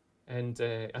 And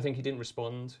I think he didn't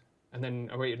respond. And then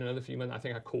I waited another few months. I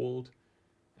think I called,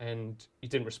 and he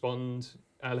didn't respond.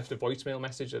 I left a voicemail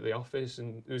message at the office,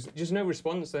 and there was just no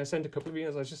response. Then I sent a couple of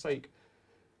emails. I was just like,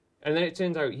 and then it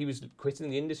turned out he was quitting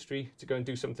the industry to go and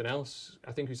do something else.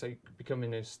 I think he was like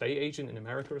becoming an estate agent in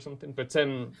America or something. But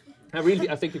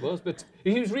I think he was. But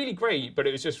he was really great. But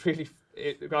it was just really,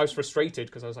 I was frustrated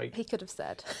because I was like, he could have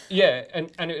said. Yeah,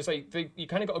 and it was like you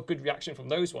kind of got a good reaction from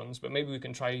those ones, but maybe we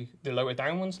can try the lower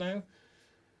down ones now.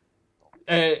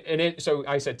 So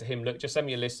I said to him, look, just send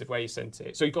me a list of where you sent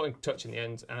it. So he got in touch in the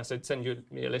end, and I said, send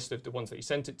me a list of the ones that you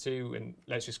sent it to, and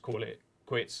let's just call it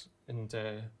quits. And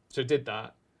so I did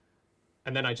that.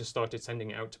 And then I just started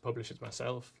sending it out to publishers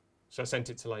myself. So I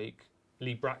sent it to like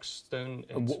Lee Braxton.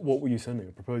 And what were you sending?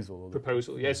 A proposal?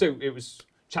 Proposal, yeah. So it was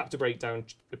chapter breakdown,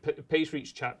 a page for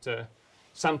each chapter,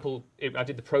 sample. I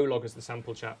did the prologue as the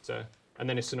sample chapter, and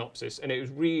then a synopsis. And it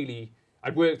was really,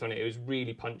 I'd worked on it. It was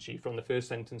really punchy from the first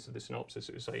sentence of the synopsis.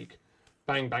 It was like,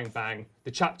 bang, bang, bang.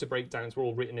 The chapter breakdowns were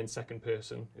all written in second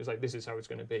person. It was like, this is how it's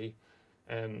going to be.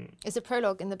 Is the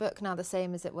prologue in the book now the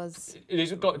same as it was? It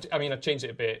is got. I mean, I've changed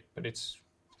it a bit, but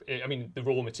the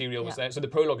raw material was there. So the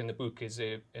prologue in the book is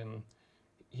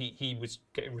he was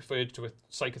getting referred to a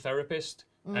psychotherapist,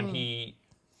 and he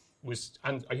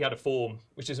had a form,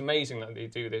 which is amazing that they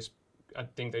do this. I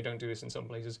think they don't do this in some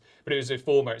places, but it was a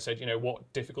form where it said,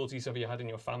 what difficulties have you had in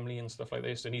your family and stuff like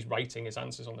this, and he's writing his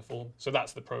answers on the form. So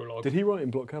that's the prologue. Did he write in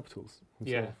block capitals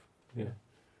himself? Yeah.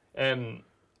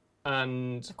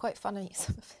 And they're quite funny,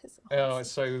 some of his answers. Oh, it's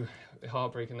so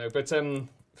heartbreaking though. But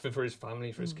for his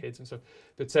family, for his kids and stuff.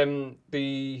 But I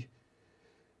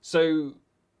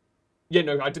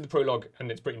did the prologue,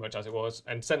 and it's pretty much as it was,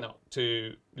 and sent that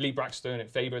to Lee Braxton at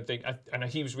Faber, and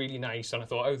he was really nice, and I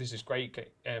thought, oh, this is great.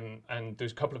 And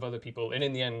there's a couple of other people, and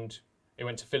in the end, it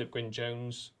went to Philip Gwyn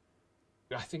Jones.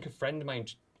 I think a friend of mine,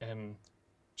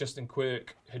 Justin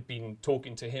Quirk, had been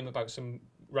talking to him about some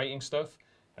writing stuff,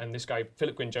 and this guy,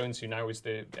 Philip Gwyn Jones, who now is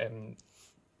the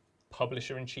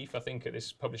publisher-in-chief, I think, at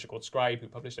this publisher called Scribe, who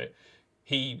published it,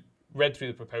 he read through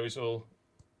the proposal,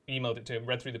 emailed it to him,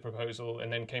 read through the proposal,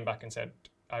 and then came back and said,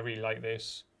 I really like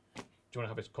this. Do you want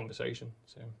to have a conversation?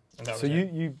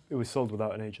 It was sold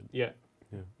without an agent? Yeah.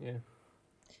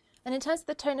 And in terms of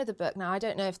the tone of the book, now, I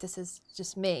don't know if this is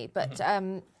just me, but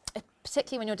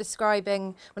particularly when you're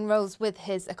describing, when Roal's with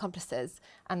his accomplices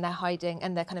and they're hiding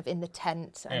and they're kind of in the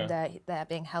tent and they're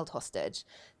being held hostage,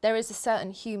 there is a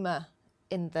certain humour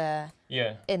in the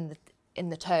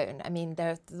tone. I mean,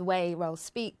 the way Roal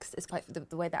speaks is quite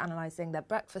the way they're analysing their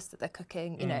breakfast that they're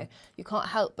cooking. You can't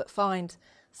help but find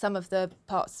some of the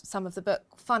book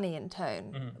funny in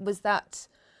tone. Was that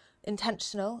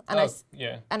intentional? And I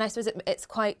suppose it's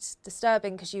quite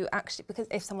disturbing because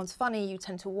if someone's funny, you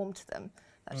tend to warm to them.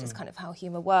 That's just kind of how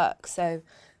humour works. So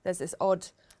there's this odd,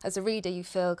 as a reader, you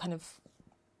feel kind of,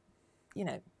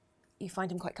 you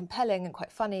find him quite compelling and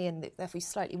quite funny, and therefore you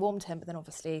slightly warm to him, but then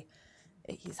obviously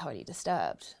he's highly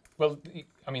disturbed. Well,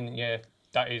 I mean,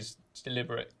 that is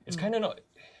deliberate. It's kind of not.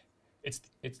 It's.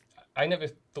 I never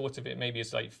thought of it maybe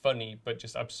as like funny, but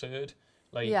just absurd.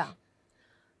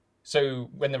 So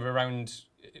when they were around,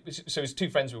 his two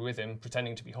friends were with him,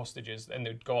 pretending to be hostages, and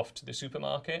they'd go off to the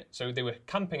supermarket. So they were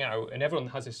camping out, and everyone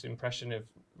has this impression of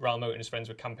Raoul Moat and his friends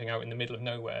were camping out in the middle of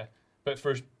nowhere. But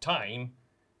for a time,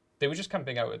 they were just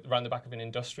camping out around the back of an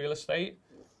industrial estate,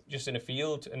 just in a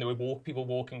field, and there were people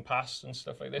walking past and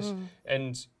stuff like this.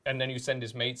 And then he'd send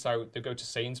his mates out. They'd go to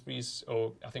Sainsbury's,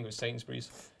 or I think it was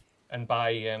Sainsbury's, and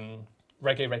buy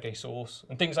reggae sauce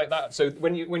and things like that. So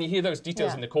when you hear those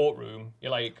details in the courtroom, you're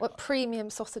like, what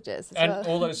premium sausages and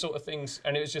all those sort of things.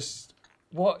 And it was just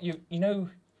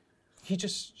he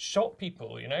just shot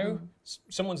people.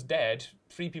 Someone's dead,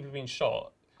 3 people have been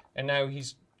shot, and now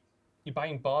you're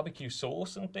buying barbecue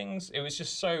sauce and things. It was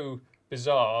just so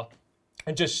bizarre.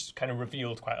 And just kind of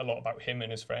revealed quite a lot about him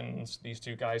and his friends, these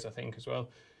two guys, I think, as well.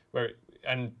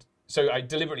 So I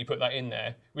deliberately put that in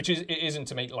there, it isn't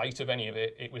to make light of any of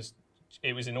it. It was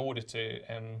in order to,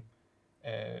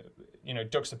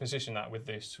 juxtaposition that with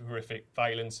this horrific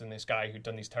violence and this guy who'd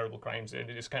done these terrible crimes.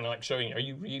 It's kind of like showing, are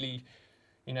you really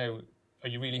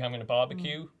having a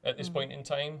barbecue at this point in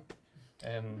time?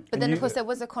 But then, of course, there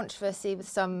was a controversy with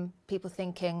some people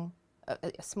thinking,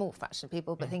 a small fraction of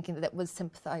people, but thinking that it was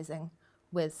sympathising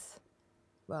with,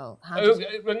 well, how I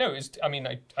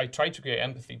tried to create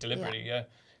empathy deliberately,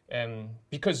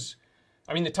 because,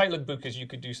 the title of the book is You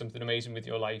Could Do Something Amazing With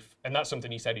Your Life, and that's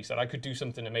something he said, I could do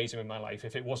something amazing with my life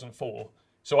if it wasn't for.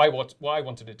 So what I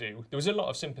wanted to do, there was a lot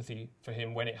of sympathy for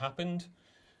him when it happened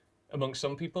amongst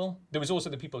some people. There was also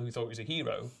the people who thought he was a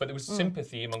hero, but there was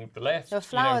sympathy among the left. There were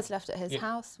flowers left at his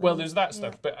house. Well, there's that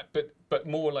stuff, but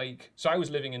more like, so I was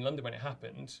living in London when it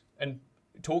happened and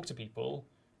talked to people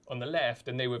on the left,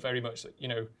 and they were very much,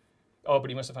 oh, but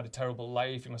he must have had a terrible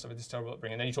life, he must have had this terrible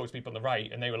upbringing. And then you talk to people on the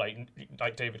right, and they were like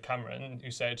David Cameron,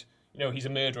 who said, he's a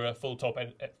murderer, full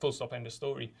stop, end of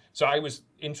story. So I was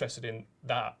interested in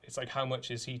that. It's like, how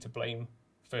much is he to blame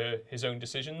for his own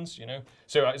decisions,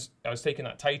 So I was taking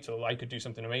that title, I could do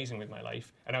something amazing with my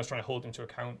life, and I was trying to hold him to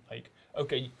account, like,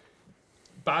 okay,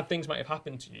 bad things might have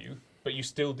happened to you, but you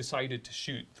still decided to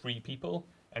shoot 3 people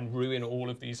and ruin all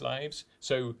of these lives.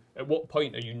 So at what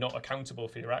point are you not accountable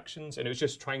for your actions? And it was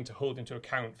just trying to hold him to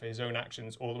account for his own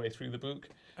actions all the way through the book.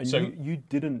 And so you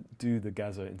didn't do the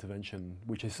Gaza intervention,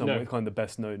 which is somewhat kind of the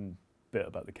best known bit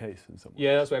about the case in some way.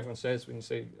 Yeah, that's what everyone says when you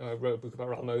say, I wrote a book about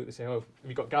Raoul Moat. They say, oh, have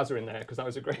you got Gaza in there? Because that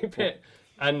was a great bit.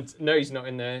 And no, he's not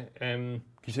in there. Could you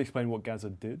just explain what Gaza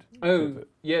did? Oh,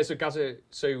 yeah, so Gaza,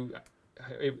 I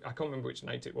can't remember which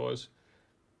night it was.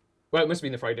 Well, it must have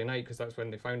been the Friday night because that's when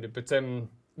they found it. But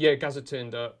yeah, Gazza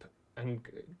turned up, and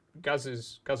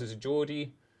Gazza's a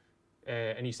Geordie,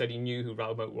 and he said he knew who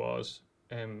Raoul Moat was,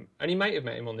 and he might have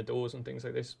met him on the doors and things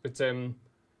like this. But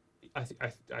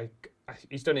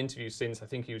he's done interviews since. I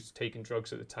think he was taking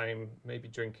drugs at the time, maybe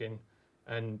drinking,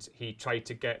 and he tried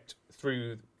to get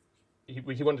through.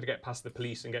 He wanted to get past the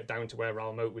police and get down to where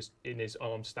Raoul Moat was in his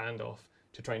armed standoff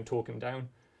to try and talk him down.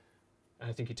 And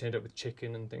I think he turned up with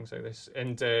chicken and things like this.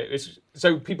 And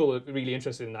so people are really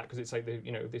interested in that because it's like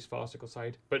this farcical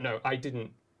side. But no, I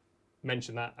didn't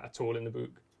mention that at all in the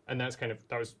book. And that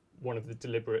was one of the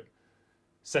deliberate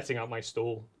setting out my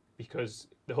stall, because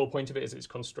the whole point of it is it's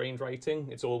constrained writing.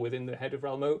 It's all within the head of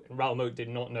Raoul Moat, and Raoul Moat did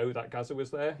not know that Gazza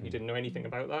was there. He didn't know anything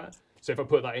about that. So if I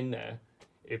put that in there,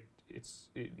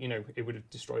 it would have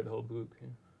destroyed the whole book. Yeah.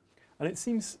 And it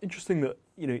seems interesting that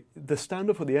the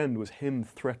standoff at the end was him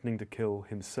threatening to kill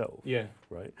himself. Yeah.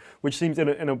 Right. Which seems I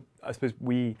suppose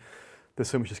there's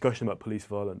so much discussion about police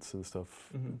violence and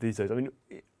stuff these days. I mean,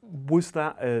 was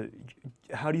that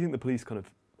how do you think the police kind of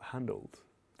handled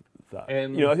that?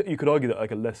 You could argue that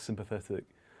like a less sympathetic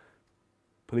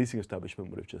policing establishment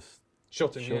would have just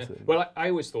shot him. Well, I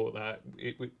always thought that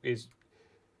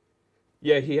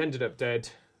he ended up dead,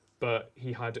 but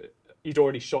he'd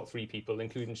already shot 3 people,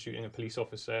 including shooting a police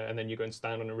officer, and then you go and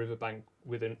stand on a riverbank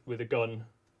with a gun.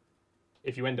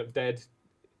 If you end up dead,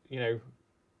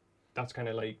 that's kind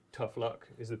of like tough luck,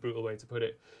 is the brutal way to put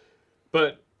it.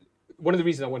 But one of the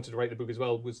reasons I wanted to write the book as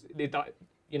well was that,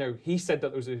 he said that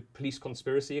there was a police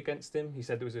conspiracy against him. He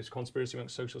said there was this conspiracy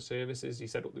amongst social services. He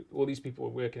said all these people were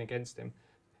working against him.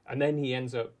 And then he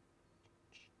ends up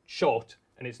shot,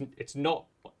 and it's not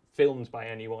filmed by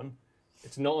anyone.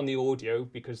 It's not on the audio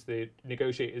because the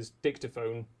negotiator's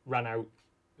dictaphone ran out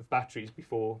of batteries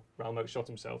before Raoul Moat shot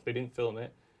himself. They didn't film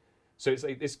it. So it's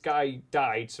like this guy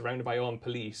died surrounded by armed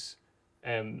police,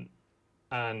 and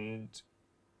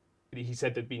he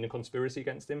said there'd been a conspiracy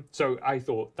against him. So I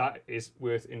thought that is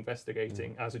worth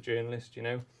investigating as a journalist,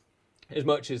 As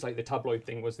much as like the tabloid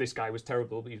thing was this guy was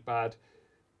terrible, but he's bad,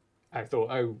 I thought,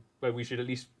 we should at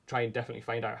least try and definitely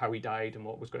find out how he died and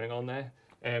what was going on there.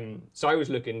 So I was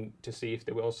looking to see if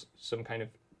there was some kind of,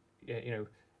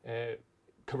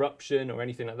 corruption or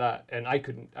anything like that, and I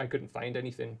couldn't find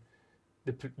anything.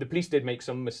 The police did make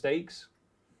some mistakes,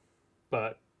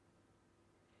 but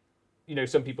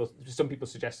some people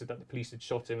suggested that the police had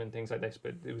shot him and things like this,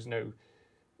 but there was no.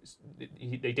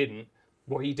 They didn't.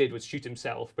 What he did was shoot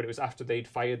himself, but it was after they'd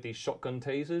fired these shotgun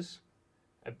tasers.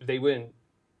 They weren't.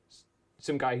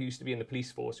 Some guy who used to be in the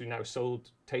police force who now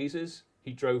sold tasers.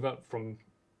 He drove up from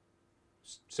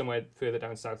somewhere further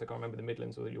down south, I can't remember, the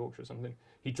Midlands or the Yorkshire or something.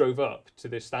 He drove up to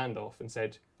the standoff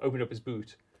and opened up his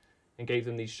boot and gave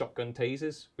them these shotgun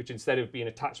tasers, which instead of being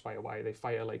attached by a wire, they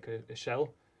fire like a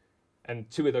shell. And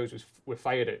 2 of those were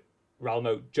fired at Raoul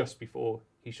Moat just before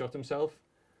he shot himself.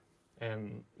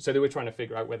 So they were trying to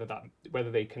figure out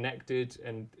whether they connected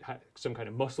and had some kind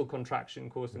of muscle contraction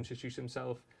caused him to shoot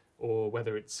himself, or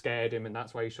whether it scared him and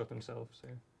that's why he shot himself. So.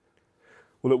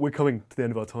 Well, look, we're coming to the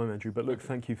end of our time, Andrew, but look,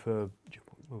 thank you for...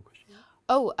 No,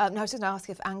 I was just going to ask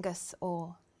if Angus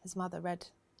or his mother read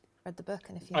the book,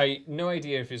 and if you... I no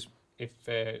idea if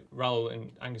Raoul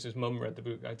and Angus's mum read the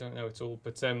book. I don't know at all,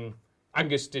 but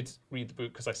Angus did read the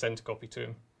book because I sent a copy to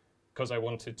him, because I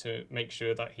wanted to make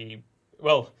sure that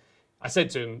I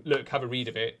said to him, look, have a read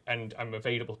of it, and I'm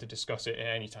available to discuss it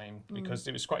at any time, because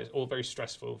it was all very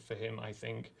stressful for him, I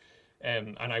think,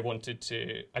 and I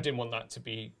didn't want that to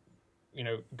be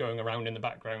going around in the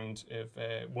background of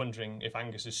wondering if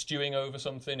Angus is stewing over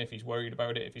something, if he's worried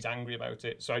about it, if he's angry about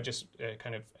it. So I just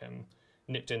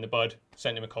nipped in the bud,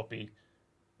 sent him a copy.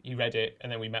 He read it,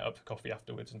 and then we met up for coffee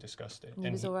afterwards and discussed it. And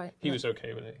he was all right. He was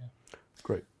okay with it, yeah.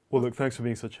 Great. Well, look, thanks for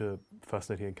being such a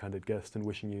fascinating and candid guest, and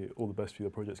wishing you all the best for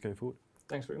your projects going forward.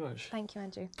 Thanks very much. Thank you,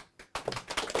 Andrew.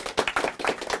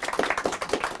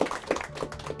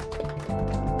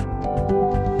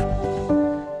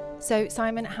 So,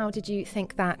 Simon, how did you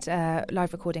think that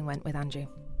live recording went with Andrew?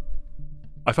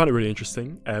 I found it really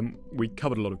interesting. We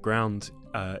covered a lot of ground.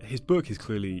 His book is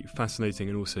clearly fascinating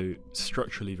and also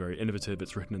structurally very innovative.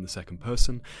 It's written in the second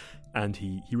person, and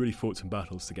he really fought some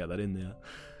battles to get that in there.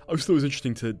 I just thought it was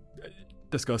interesting to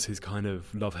discuss his kind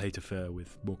of love-hate affair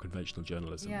with more conventional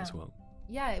journalism as well.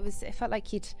 Yeah, it felt like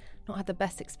he'd not had the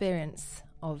best experience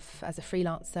as a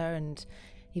freelancer, and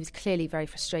he was clearly very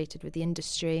frustrated with the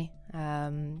industry.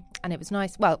 And it was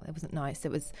nice. Well, it wasn't nice.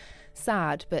 It was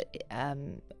sad, but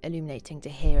illuminating to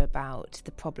hear about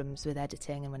the problems with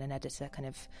editing, and when an editor kind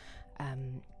of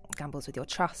gambles with your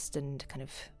trust and kind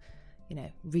of,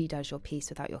 redoes your piece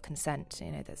without your consent.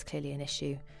 That's clearly an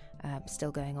issue.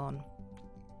 still going on.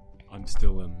 I'm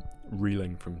still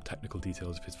reeling from technical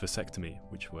details of his vasectomy,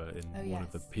 which were in one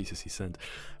of the pieces he sent.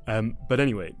 But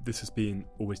anyway, this has been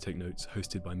Always Take Notes,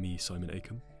 hosted by me, Simon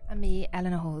Acombe. And me,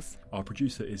 Eleanor Halls. Our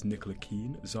producer is Nicola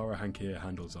Keane. Zara Hankier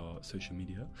handles our social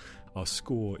media. Our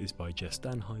score is by Jess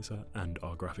Danheiser, and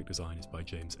our graphic design is by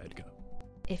James Edgar.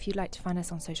 If you'd like to find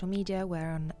us on social media, we're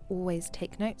on Always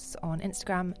Take Notes on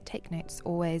Instagram, Take Notes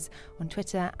Always on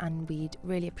Twitter, and we'd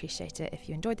really appreciate it if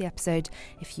you enjoyed the episode,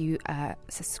 if you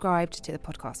subscribed to the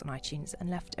podcast on iTunes and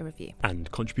left a review. And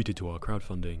contributed to our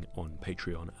crowdfunding on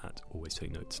Patreon at Always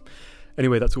Take Notes.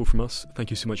 Anyway, that's all from us. Thank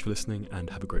you so much for listening, and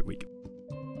have a great week.